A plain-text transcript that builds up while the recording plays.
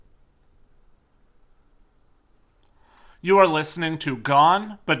You are listening to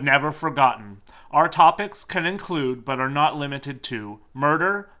Gone But Never Forgotten. Our topics can include, but are not limited to,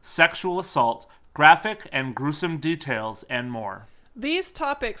 murder, sexual assault, graphic and gruesome details, and more. These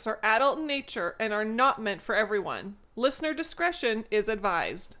topics are adult in nature and are not meant for everyone. Listener discretion is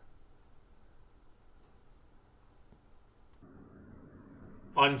advised.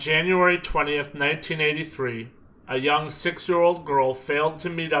 On January 20th, 1983, a young 6-year-old girl failed to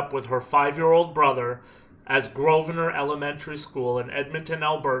meet up with her 5-year-old brother as Grosvenor Elementary School in Edmonton,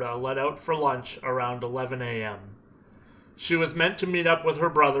 Alberta let out for lunch around 11 a.m. She was meant to meet up with her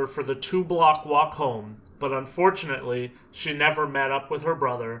brother for the 2-block walk home, but unfortunately, she never met up with her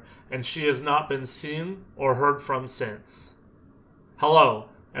brother, and she has not been seen or heard from since. Hello,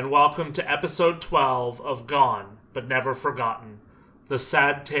 and welcome to episode 12 of Gone But Never Forgotten, the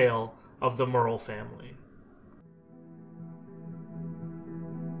sad tale of the Merle family.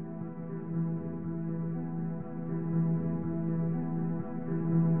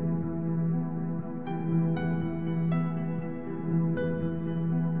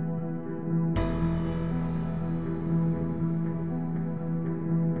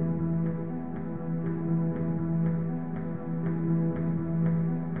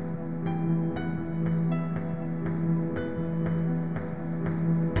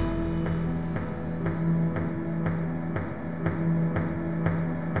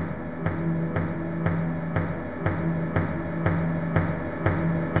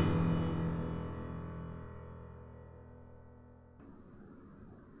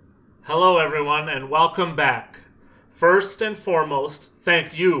 Hello, everyone, and welcome back. First and foremost,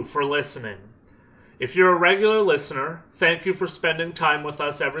 thank you for listening. If you're a regular listener, thank you for spending time with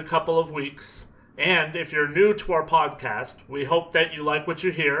us every couple of weeks. And if you're new to our podcast, we hope that you like what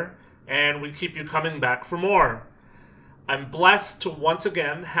you hear, and we keep you coming back for more. I'm blessed to once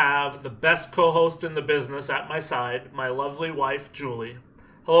again have the best co-host in the business at my side, my lovely wife, Julie.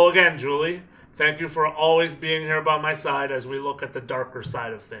 Hello again, Julie. Thank you for always being here by my side as we look at the darker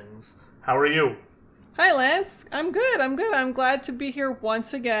side of things. How are you? Hi, Lance. I'm good. I'm glad to be here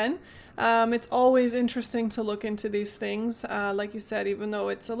once again. It's always interesting to look into these things, like you said, even though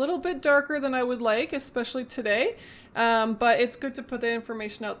it's a little bit darker than I would like, especially today. But it's good to put the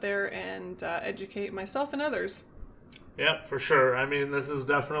information out there and educate myself and others. Yep, for sure. I mean, this is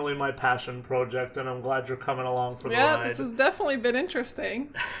definitely my passion project, and I'm glad you're coming along for the ride. Yeah, this has definitely been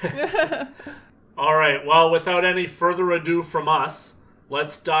interesting. All right, well, without any further ado from us,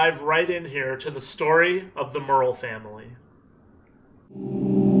 let's dive right in here to the story of the Merle family.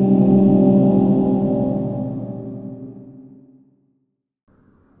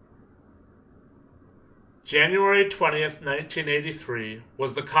 January 20th, 1983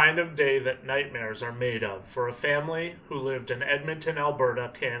 was the kind of day that nightmares are made of for a family who lived in Edmonton,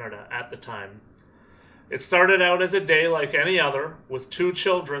 Alberta, Canada at the time. It started out as a day like any other, with 2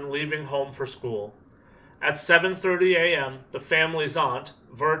 children leaving home for school. At 7:30 a.m., the family's aunt,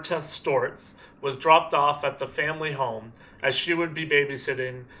 Verta Stortz, was dropped off at the family home as she would be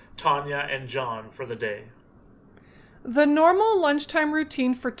babysitting Tanya and John for the day. The normal lunchtime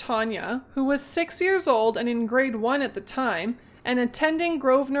routine for Tanya, who was 6 years old and in grade 1 at the time, and attending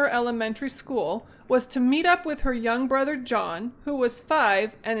Grosvenor Elementary School, was to meet up with her young brother John, who was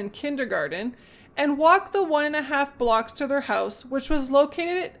 5 and in kindergarten, and walk the 1.5 blocks to their house, which was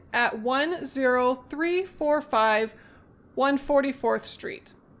located at 10345 144th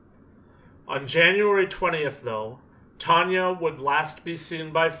Street. On January 20th, though, Tanya would last be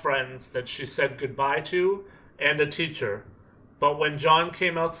seen by friends that she said goodbye to and a teacher, but when John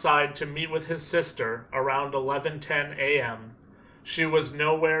came outside to meet with his sister around 11:10 a.m., she was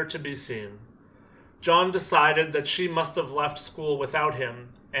nowhere to be seen. John decided that she must have left school without him,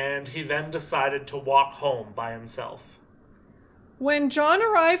 and he then decided to walk home by himself. When John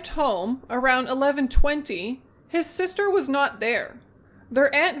arrived home around 11:20, his sister was not there.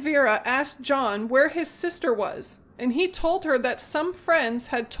 Their Aunt Vera asked John where his sister was, and he told her that some friends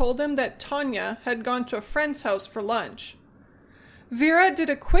had told him that Tanya had gone to a friend's house for lunch. Vera did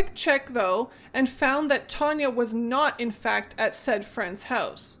a quick check, though, and found that Tanya was not, in fact, at said friend's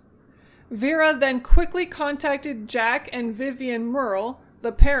house. Vera then quickly contacted Jack and Vivian Merle,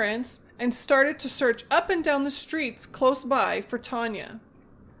 the parents, and started to search up and down the streets close by for Tanya.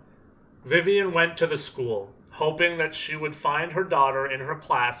 Vivian went to the school, hoping that she would find her daughter in her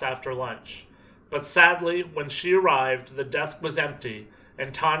class after lunch. But sadly, when she arrived, the desk was empty,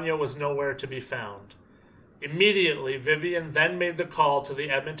 and Tanya was nowhere to be found. Immediately, Vivian then made the call to the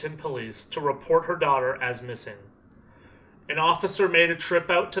Edmonton police to report her daughter as missing. An officer made a trip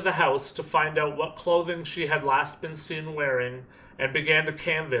out to the house to find out what clothing she had last been seen wearing and began to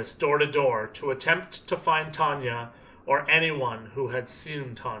canvass door to door to attempt to find Tanya or anyone who had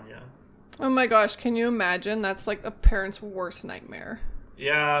seen Tanya. Oh my gosh, can you imagine? That's like a parent's worst nightmare.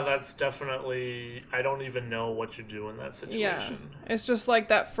 Yeah, that's definitely... I don't even know what you do in that situation. Yeah, it's just like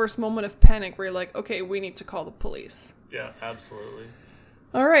that first moment of panic where you're like, okay, we need to call the police. Yeah, absolutely.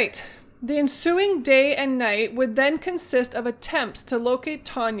 All right. The ensuing day and night would then consist of attempts to locate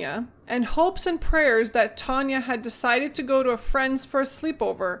Tanya and hopes and prayers that Tanya had decided to go to a friend's for a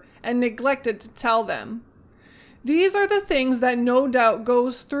sleepover and neglected to tell them. These are the things that no doubt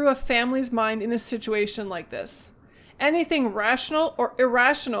goes through a family's mind in a situation like this. Anything rational or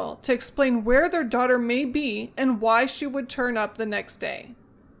irrational to explain where their daughter may be and why she would turn up the next day.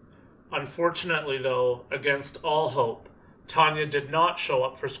 Unfortunately, though, against all hope, Tanya did not show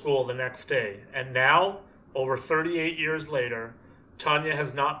up for school the next day, and now, over 38 years later, Tanya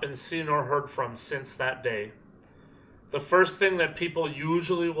has not been seen or heard from since that day. The first thing that people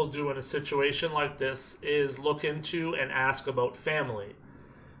usually will do in a situation like this is look into and ask about family.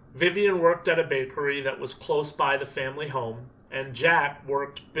 Vivian worked at a bakery that was close by the family home, and Jack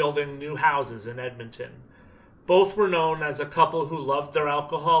worked building new houses in Edmonton. Both were known as a couple who loved their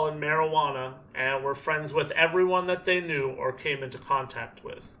alcohol and marijuana and were friends with everyone that they knew or came into contact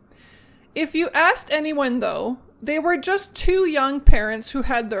with. If you asked anyone, though, they were just two young parents who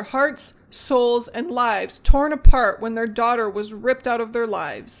had their hearts, souls, and lives torn apart when their daughter was ripped out of their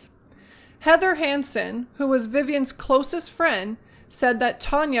lives. Heather Hansen, who was Vivian's closest friend, said that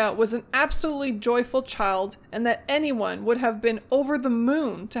Tanya was an absolutely joyful child and that anyone would have been over the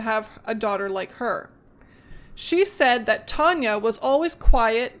moon to have a daughter like her. She said that Tanya was always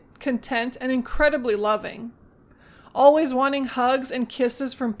quiet, content, and incredibly loving, always wanting hugs and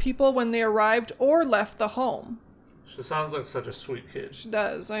kisses from people when they arrived or left the home. She sounds like such a sweet kid. She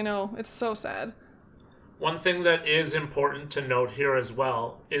does, I know. It's so sad. One thing that is important to note here as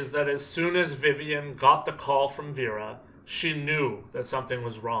well is that as soon as Vivian got the call from Vera, she knew that something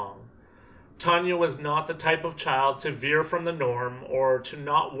was wrong. Tanya was not the type of child to veer from the norm or to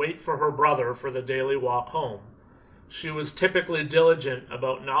not wait for her brother for the daily walk home. She was typically diligent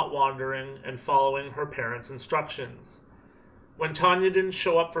about not wandering and following her parents' instructions. When Tanya didn't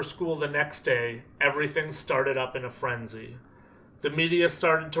show up for school the next day, everything started up in a frenzy. The media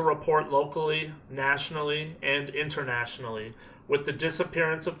started to report locally, nationally, and internationally, with the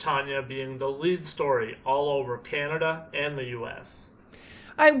disappearance of Tanya being the lead story all over Canada and the US.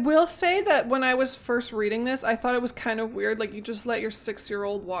 I will say that when I was first reading this, I thought it was kind of weird. Like, you just let your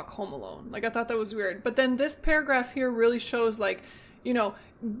 6-year-old walk home alone. Like, I thought that was weird. But then this paragraph here really shows, like, you know,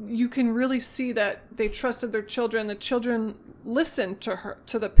 you can really see that they trusted their children. The children listened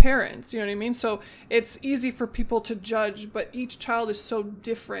to the parents. You know what I mean? So it's easy for people to judge, but each child is so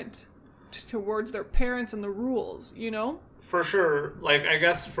different towards their parents and the rules, you know? For sure. Like, I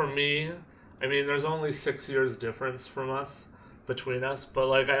guess for me, I mean, there's only 6 years difference between us, but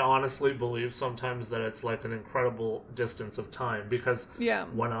like I honestly believe sometimes that it's like an incredible distance of time, because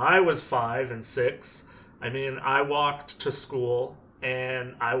when I was 5 and 6, I mean, I walked to school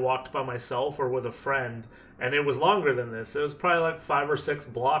and I walked by myself or with a friend, and it was longer than this. It was probably like 5 or 6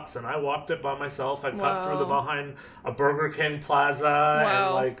 blocks, and I walked it by myself. I cut through behind a Burger King plaza,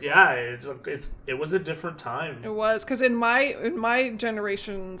 and like, it was a different time. It was, because in my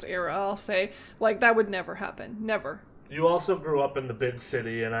generation's era, I'll say, like, that would never happen. Never. You also grew up in the big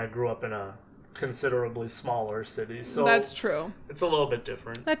city, and I grew up in a considerably smaller city, so that's true. It's a little bit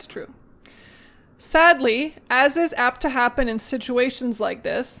different. That's true. Sadly, as is apt to happen in situations like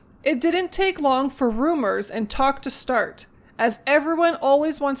this, it didn't take long for rumors and talk to start, as everyone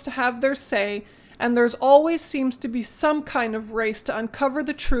always wants to have their say, and there's always seems to be some kind of race to uncover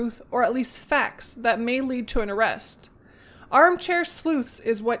the truth or at least facts that may lead to an arrest. Armchair sleuths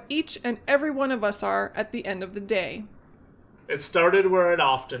is what each and every one of us are at the end of the day. It started where it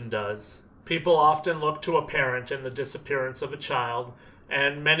often does. People often look to a parent in the disappearance of a child,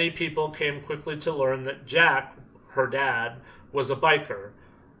 and many people came quickly to learn that Jack, her dad, was a biker,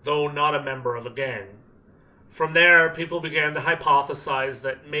 though not a member of a gang. From there, people began to hypothesize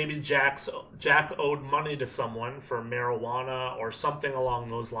that maybe Jack owed money to someone for marijuana or something along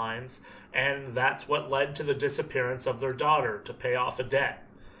those lines, and that's what led to the disappearance of their daughter, to pay off a debt.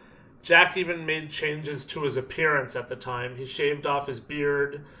 Jack even made changes to his appearance at the time. He shaved off his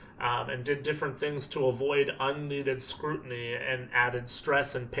beard and did different things to avoid unneeded scrutiny and added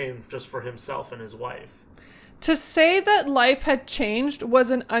stress and pain just for himself and his wife. To say that life had changed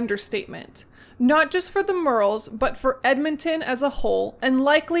was an understatement. Not just for the Merles, but for Edmonton as a whole, and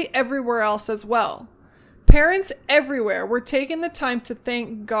likely everywhere else as well. Parents everywhere were taking the time to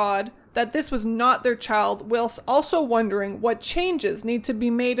thank God that this was not their child, whilst also wondering what changes need to be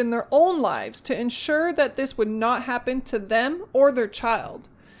made in their own lives to ensure that this would not happen to them or their child.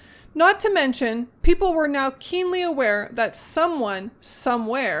 Not to mention, people were now keenly aware that someone,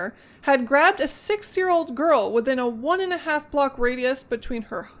 somewhere, had grabbed a 6-year-old girl within a 1.5 block radius between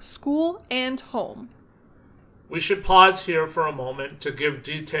her school and home. We should pause here for a moment to give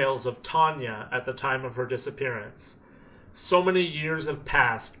details of Tanya at the time of her disappearance. So many years have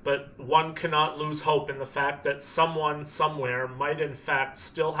passed, but one cannot lose hope in the fact that someone somewhere might in fact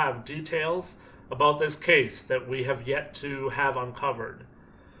still have details about this case that we have yet to have uncovered.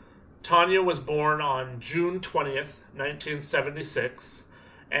 Tanya was born on June 20th, 1976,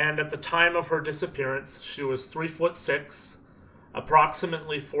 and at the time of her disappearance, she was 3'6",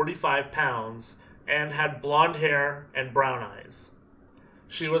 approximately 45 pounds, and had blonde hair and brown eyes.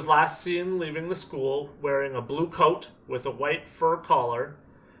 She was last seen leaving the school wearing a blue coat with a white fur collar,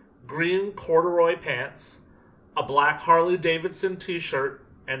 green corduroy pants, a black Harley-Davidson t-shirt,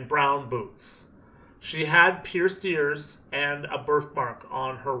 and brown boots. She had pierced ears and a birthmark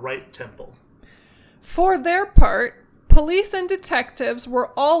on her right temple. For their part, police and detectives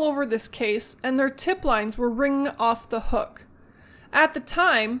were all over this case, and their tip lines were ringing off the hook. At the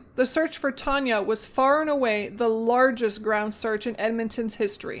time, the search for Tanya was far and away the largest ground search in Edmonton's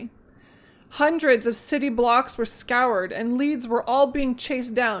history. Hundreds of city blocks were scoured, and leads were all being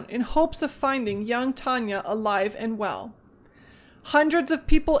chased down in hopes of finding young Tanya alive and well. Hundreds of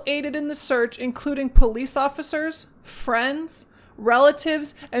people aided in the search, including police officers, friends,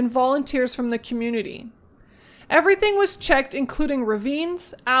 relatives, and volunteers from the community. Everything was checked, including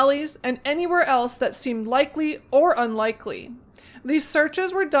ravines, alleys, and anywhere else that seemed likely or unlikely. These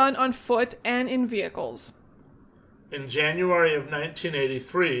searches were done on foot and in vehicles. In January of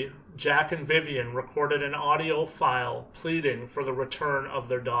 1983, Jack and Vivian recorded an audio file pleading for the return of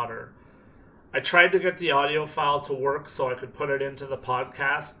their daughter. I tried to get the audio file to work so I could put it into the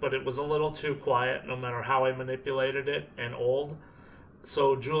podcast, but it was a little too quiet no matter how I manipulated it and old.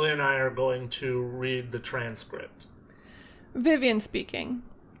 So Julie and I are going to read the transcript. Vivian speaking.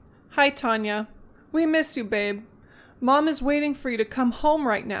 Hi, Tanya. We miss you, babe. Mom is waiting for you to come home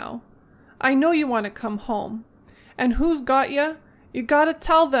right now. I know you want to come home. And who's got ya? You gotta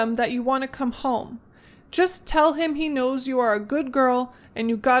tell them that you want to come home. Just tell him he knows you are a good girl and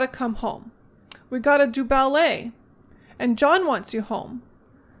you gotta come home. We gotta do ballet. And John wants you home.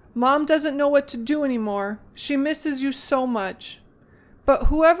 Mom doesn't know what to do anymore. She misses you so much. But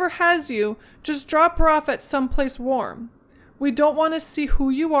whoever has you, just drop her off at some place warm. We don't want to see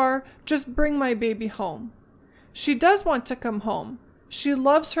who you are. Just bring my baby home. She does want to come home. She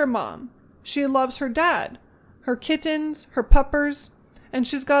loves her mom. She loves her dad, her kittens, her puppers, and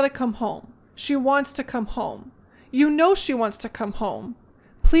she's got to come home. She wants to come home. You know she wants to come home.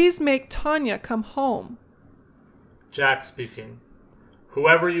 Please make Tanya come home. Jack speaking.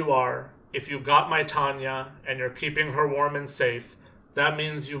 Whoever you are, if you got my Tanya and you're keeping her warm and safe, that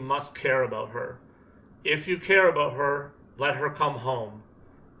means you must care about her. If you care about her, let her come home.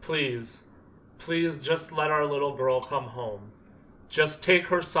 Please, please just let our little girl come home. Just take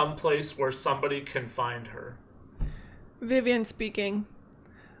her someplace where somebody can find her. Vivian speaking.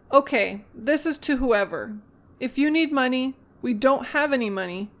 Okay, this is to whoever. If you need money, we don't have any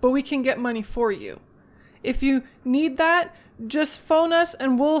money, but we can get money for you. If you need that, just phone us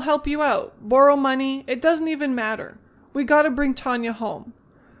and we'll help you out. Borrow money, it doesn't even matter. We gotta bring Tanya home.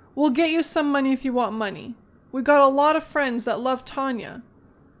 We'll get you some money if you want money. We got a lot of friends that love Tanya.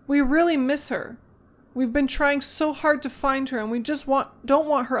 We really miss her. We've been trying so hard to find her and we just don't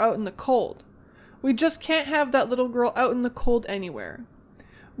want her out in the cold. We just can't have that little girl out in the cold anywhere.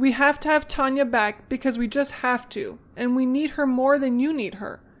 We have to have Tanya back because we just have to, and we need her more than you need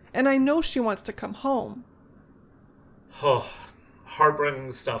her. And I know she wants to come home. Oh,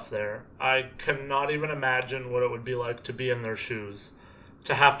 heartbreaking stuff there. I cannot even imagine what it would be like to be in their shoes,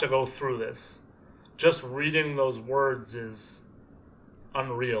 to have to go through this. Just reading those words is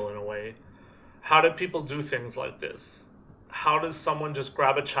unreal in a way. How do people do things like this? How does someone just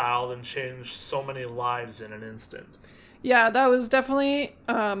grab a child and change so many lives in an instant? Yeah, that was definitely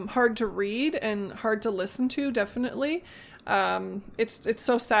hard to read and hard to listen to, definitely. It's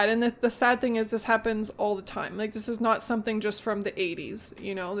so sad. And the sad thing is this happens all the time. Like, this is not something just from the 80s,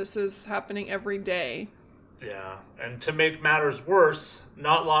 you know, this is happening every day. Yeah, and to make matters worse,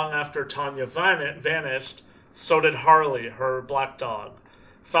 not long after Tanya vanished, so did Harley, her black dog.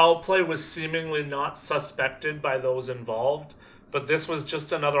 Foul play was seemingly not suspected by those involved, but this was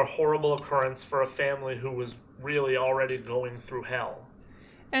just another horrible occurrence for a family who was really already going through hell.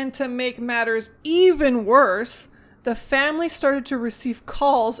 And to make matters even worse, the family started to receive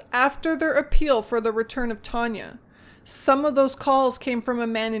calls after their appeal for the return of Tanya. Some of those calls came from a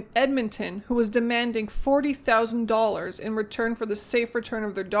man in Edmonton who was demanding $40,000 in return for the safe return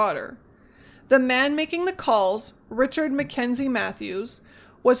of their daughter. The man making the calls, Richard Mackenzie Matthews,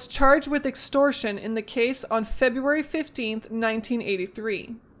 was charged with extortion in the case on February 15,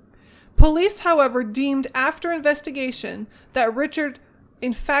 1983. Police, however, deemed after investigation that Richard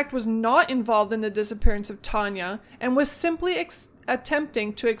in fact was not involved in the disappearance of Tanya and was simply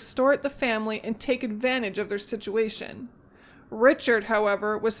attempting to extort the family and take advantage of their situation. Richard,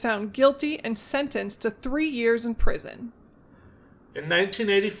 however, was found guilty and sentenced to 3 years in prison. In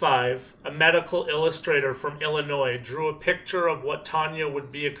 1985, a medical illustrator from Illinois drew a picture of what Tanya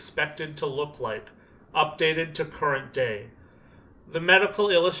would be expected to look like, updated to current day. The medical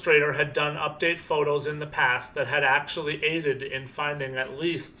illustrator had done update photos in the past that had actually aided in finding at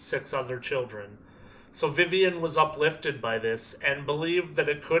least 6 other children. So Vivian was uplifted by this and believed that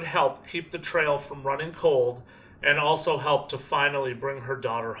it could help keep the trail from running cold and also help to finally bring her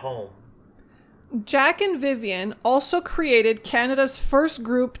daughter home. Jack and Vivian also created Canada's first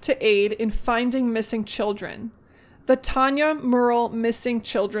group to aid in finding missing children, the Tanya Murrell Missing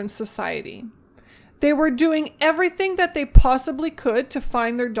Children Society. They were doing everything that they possibly could to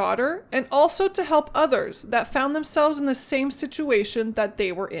find their daughter and also to help others that found themselves in the same situation that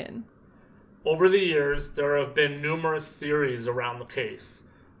they were in. Over the years, there have been numerous theories around the case.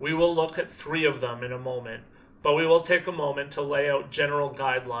 We will look at 3 of them in a moment, but we will take a moment to lay out general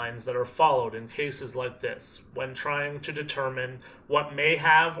guidelines that are followed in cases like this when trying to determine what may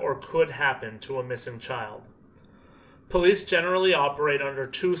have or could happen to a missing child. Police generally operate under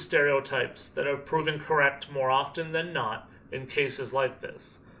 2 stereotypes that have proven correct more often than not in cases like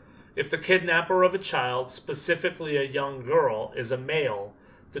this. If the kidnapper of a child, specifically a young girl, is a male,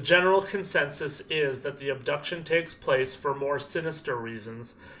 the general consensus is that the abduction takes place for more sinister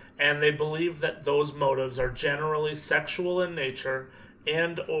reasons, and they believe that those motives are generally sexual in nature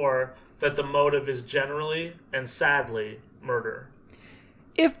and/or that the motive is generally, and sadly, murder.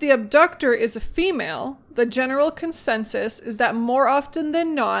 If the abductor is a female, the general consensus is that more often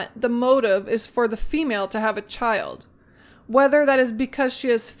than not, the motive is for the female to have a child, whether that is because she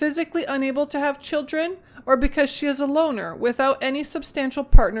is physically unable to have children or because she is a loner without any substantial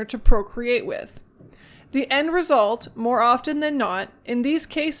partner to procreate with. The end result, more often than not, in these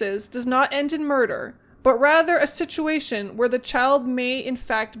cases does not end in murder, but rather a situation where the child may in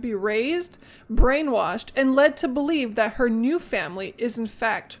fact be raised, brainwashed, and led to believe that her new family is in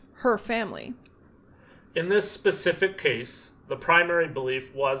fact her family. In this specific case, the primary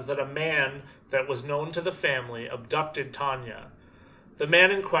belief was that a man that was known to the family abducted Tanya. The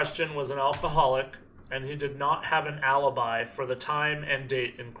man in question was an alcoholic, and he did not have an alibi for the time and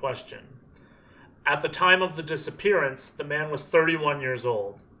date in question. At the time of the disappearance, the man was 31 years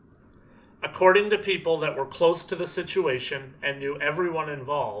old. According to people that were close to the situation and knew everyone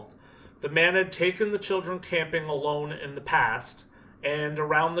involved, the man had taken the children camping alone in the past, and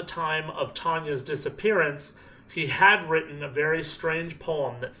around the time of Tanya's disappearance, he had written a very strange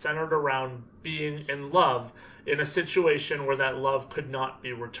poem that centered around being in love in a situation where that love could not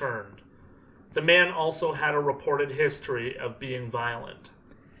be returned. The man also had a reported history of being violent.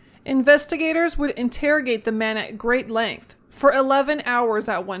 Investigators would interrogate the man at great length, for 11 hours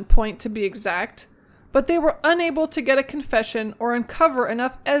at one point to be exact, but they were unable to get a confession or uncover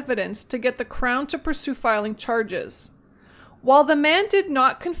enough evidence to get the Crown to pursue filing charges. While the man did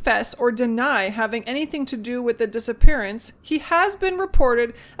not confess or deny having anything to do with the disappearance, he has been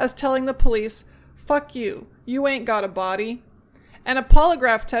reported as telling the police, "Fuck you, you ain't got a body," and a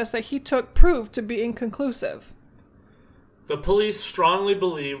polygraph test that he took proved to be inconclusive. The police strongly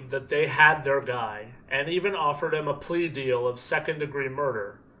believed that they had their guy, and even offered him a plea deal of second-degree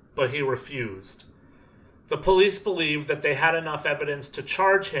murder, but he refused. The police believed that they had enough evidence to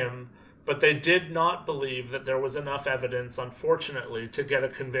charge him, but they did not believe that there was enough evidence, unfortunately, to get a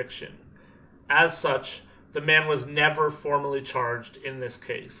conviction. As such, the man was never formally charged in this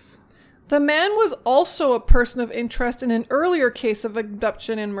case. The man was also a person of interest in an earlier case of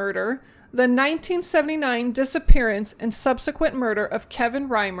abduction and murder, the 1979 disappearance and subsequent murder of Kevin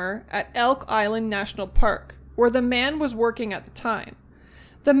Reimer at Elk Island National Park, where the man was working at the time.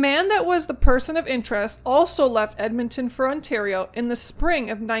 The man that was the person of interest also left Edmonton for Ontario in the spring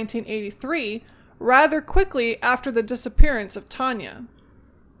of 1983, rather quickly after the disappearance of Tanya.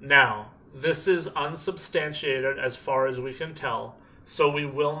 Now, this is unsubstantiated as far as we can tell, so we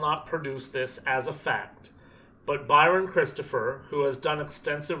will not produce this as a fact. But Byron Christopher, who has done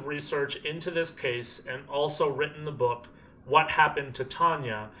extensive research into this case and also written the book, What Happened to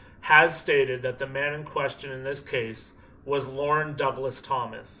Tanya, has stated that the man in question in this case was Lauren Douglas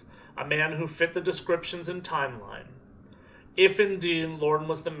Thomas, a man who fit the descriptions and timeline. If indeed Lauren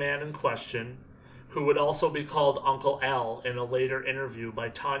was the man in question, who would also be called Uncle L in a later interview by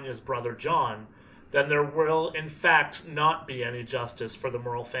Tanya's brother John, then there will in fact not be any justice for the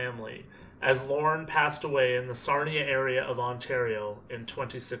Murrell family, as Lauren passed away in the Sarnia area of Ontario in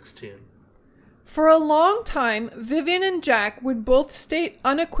 2016. For a long time, Vivian and Jack would both state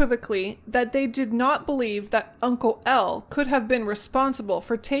unequivocally that they did not believe that Uncle L could have been responsible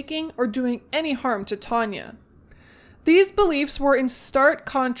for taking or doing any harm to Tanya. These beliefs were in stark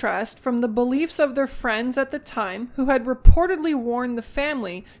contrast from the beliefs of their friends at the time who had reportedly warned the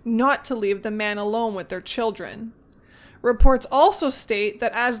family not to leave the man alone with their children. Reports also state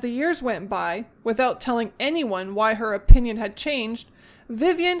that as the years went by, without telling anyone why her opinion had changed,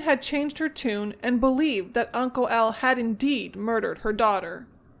 Vivian had changed her tune and believed that Uncle L had indeed murdered her daughter.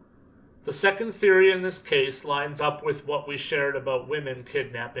 The second theory in this case lines up with what we shared about women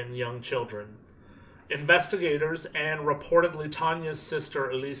kidnapping young children. Investigators and reportedly Tanya's sister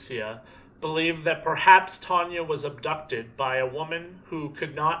Alicia believe that perhaps Tanya was abducted by a woman who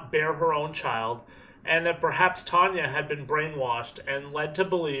could not bear her own child, and that perhaps Tanya had been brainwashed and led to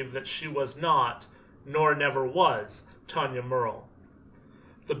believe that she was not, nor never was, Tanya Murrell.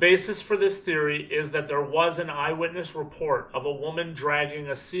 The basis for this theory is that there was an eyewitness report of a woman dragging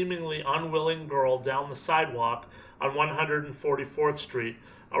a seemingly unwilling girl down the sidewalk on 144th Street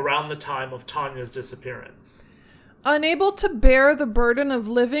around the time of Tanya's disappearance. Unable to bear the burden of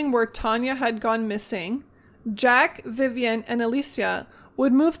living where Tanya had gone missing, Jack, Vivian, and Alicia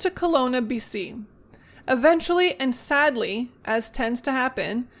would move to Kelowna, BC. Eventually, and sadly, as tends to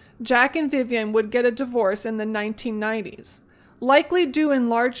happen, Jack and Vivian would get a divorce in the 1990s, likely due in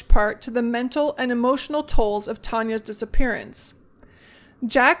large part to the mental and emotional tolls of Tanya's disappearance.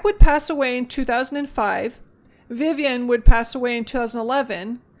 Jack would pass away in 2005, Vivian would pass away in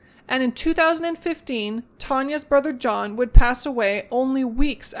 2011, and in 2015, Tanya's brother John would pass away only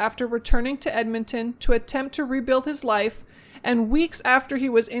weeks after returning to Edmonton to attempt to rebuild his life, and weeks after he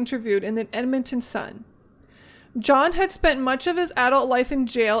was interviewed in the Edmonton Sun. John had spent much of his adult life in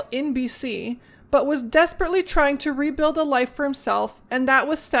jail in BC, but was desperately trying to rebuild a life for himself, and that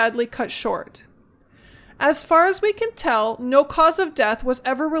was sadly cut short. As far as we can tell, no cause of death was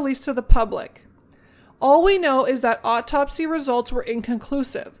ever released to the public. All we know is that autopsy results were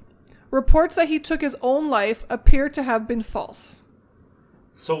inconclusive. Reports that he took his own life appear to have been false.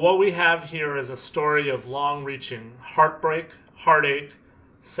 So what we have here is a story of long-reaching heartbreak, heartache,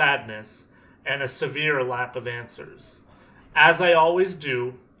 sadness, and a severe lack of answers. As I always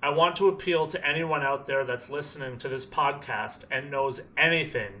do, I want to appeal to anyone out there that's listening to this podcast and knows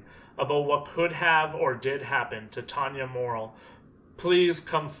anything about what could have or did happen to Tanya Murrell. Please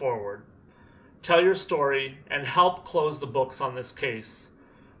come forward. Tell your story and help close the books on this case.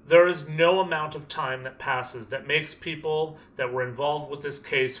 There is no amount of time that passes that makes people that were involved with this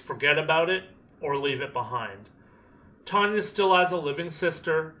case forget about it or leave it behind. Tanya still has a living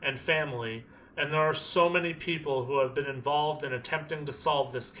sister and family, and there are so many people who have been involved in attempting to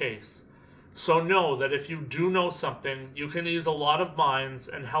solve this case. So know that if you do know something, you can ease a lot of minds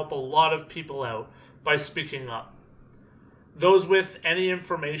and help a lot of people out by speaking up. Those with any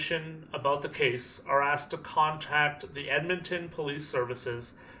information about the case are asked to contact the Edmonton Police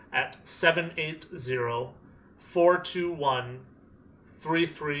Services at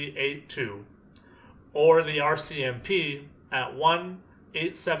 780-421-3382 or the RCMP at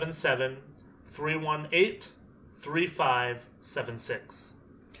 1-877-318-3576.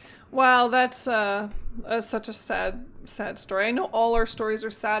 Wow, that's such a sad story. I know all our stories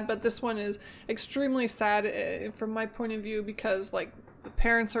are sad, but this one is extremely sad from my point of view because, like, the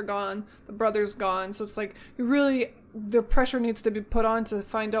parents are gone, the brother's gone, so it's like the pressure needs to be put on to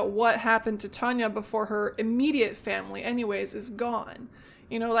find out what happened to Tanya before her immediate family, anyways, is gone.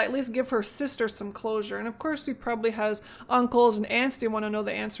 You know, at least give her sister some closure. And of course, she probably has uncles and aunts they want to know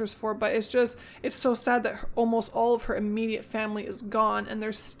the answers for, but it's so sad that almost all of her immediate family is gone and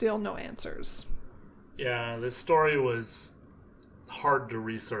there's still no answers. Yeah, this story was hard to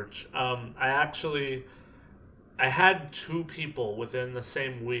research. I had two people within the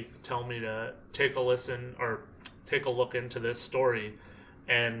same week tell me to take a listen or take a look into this story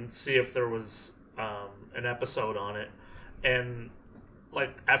and see if there was an episode on it. And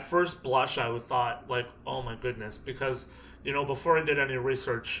like at first blush, I would thought like, oh my goodness, because before I did any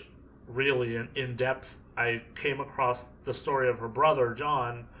research really in depth, I came across the story of her brother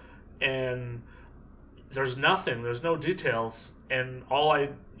John, and there's no details, and all I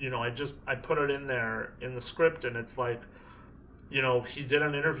put it in there in the script, and it's like he did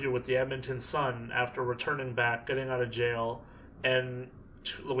an interview with the Edmonton Sun after returning back, getting out of jail, and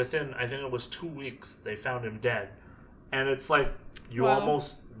within, I think it was 2 weeks, they found him dead. And it's like, you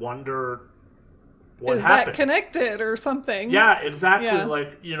almost wonder what Is happened. That connected or something? Yeah, exactly. Yeah.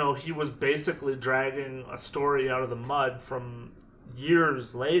 Like, he was basically dragging a story out of the mud from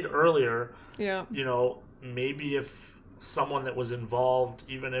years earlier. Yeah. Maybe if someone that was involved,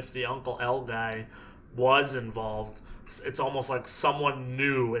 even if the Uncle L guy was involved, it's almost like someone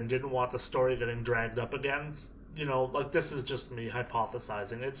knew and didn't want the story getting dragged up again. Like, this is just me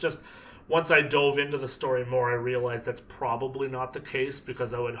hypothesizing. It's just, once I dove into the story more, I realized that's probably not the case,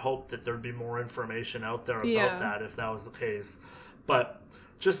 because I would hope that there'd be more information out there about that if that was the case. But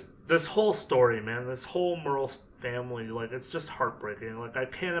just this whole story, man, this whole Merle family, like, it's just heartbreaking. Like, I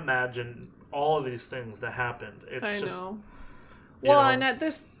can't imagine all of these things that happened. I know. Well, and at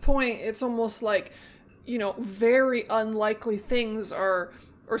this point, it's almost like, very unlikely things or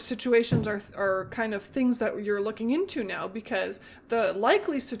situations are kind of things that you're looking into now, because the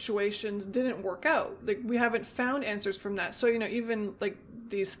likely situations didn't work out. Like, we haven't found answers from that. So, even like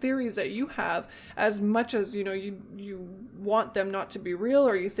these theories that you have, as much as, you want them not to be real,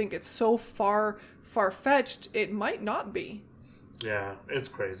 or you think it's so far-fetched, it might not be. Yeah, it's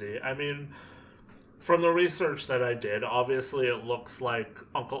crazy. I mean, from the research that I did, obviously it looks like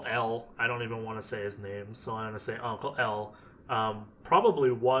Uncle L, I don't even want to say his name, so I'm going to say Uncle L,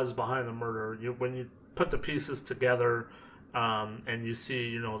 probably was behind the murder. When you put the pieces together, and you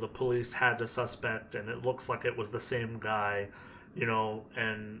see, the police had the suspect, and it looks like it was the same guy,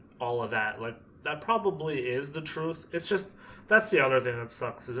 and all of that, like, that probably is the truth. It's just, that's the other thing that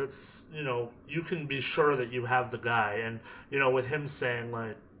sucks, is it's, you can be sure that you have the guy, and, with him saying,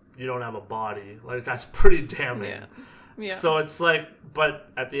 like, you don't have a body, like, that's pretty damning. Yeah. So it's like, but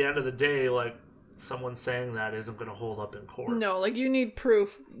at the end of the day, like, someone saying that isn't going to hold up in court. No, like, you need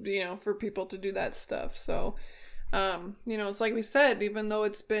proof, for people to do that stuff. So, it's like we said, even though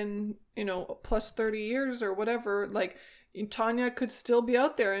it's been, plus 30 years or whatever, like, Tanya could still be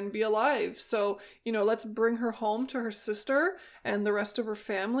out there and be alive. So, let's bring her home to her sister and the rest of her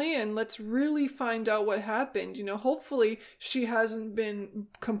family, and let's really find out what happened. Hopefully she hasn't been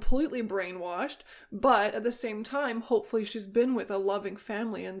completely brainwashed, but at the same time, hopefully she's been with a loving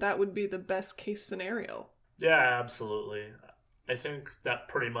family, and that would be the best case scenario. Yeah, absolutely. I think that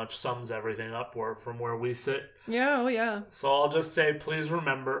pretty much sums everything up from where we sit. Yeah, oh yeah. So I'll just say, please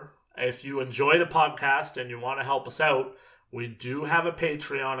remember, if you enjoy the podcast and you want to help us out, we do have a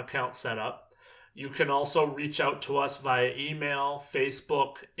Patreon account set up. You can also reach out to us via email,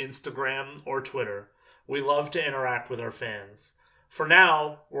 Facebook, Instagram, or Twitter. We love to interact with our fans. For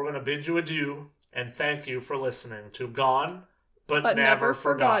now, we're going to bid you adieu and thank you for listening to Gone, but Never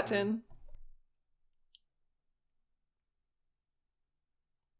Forgotten.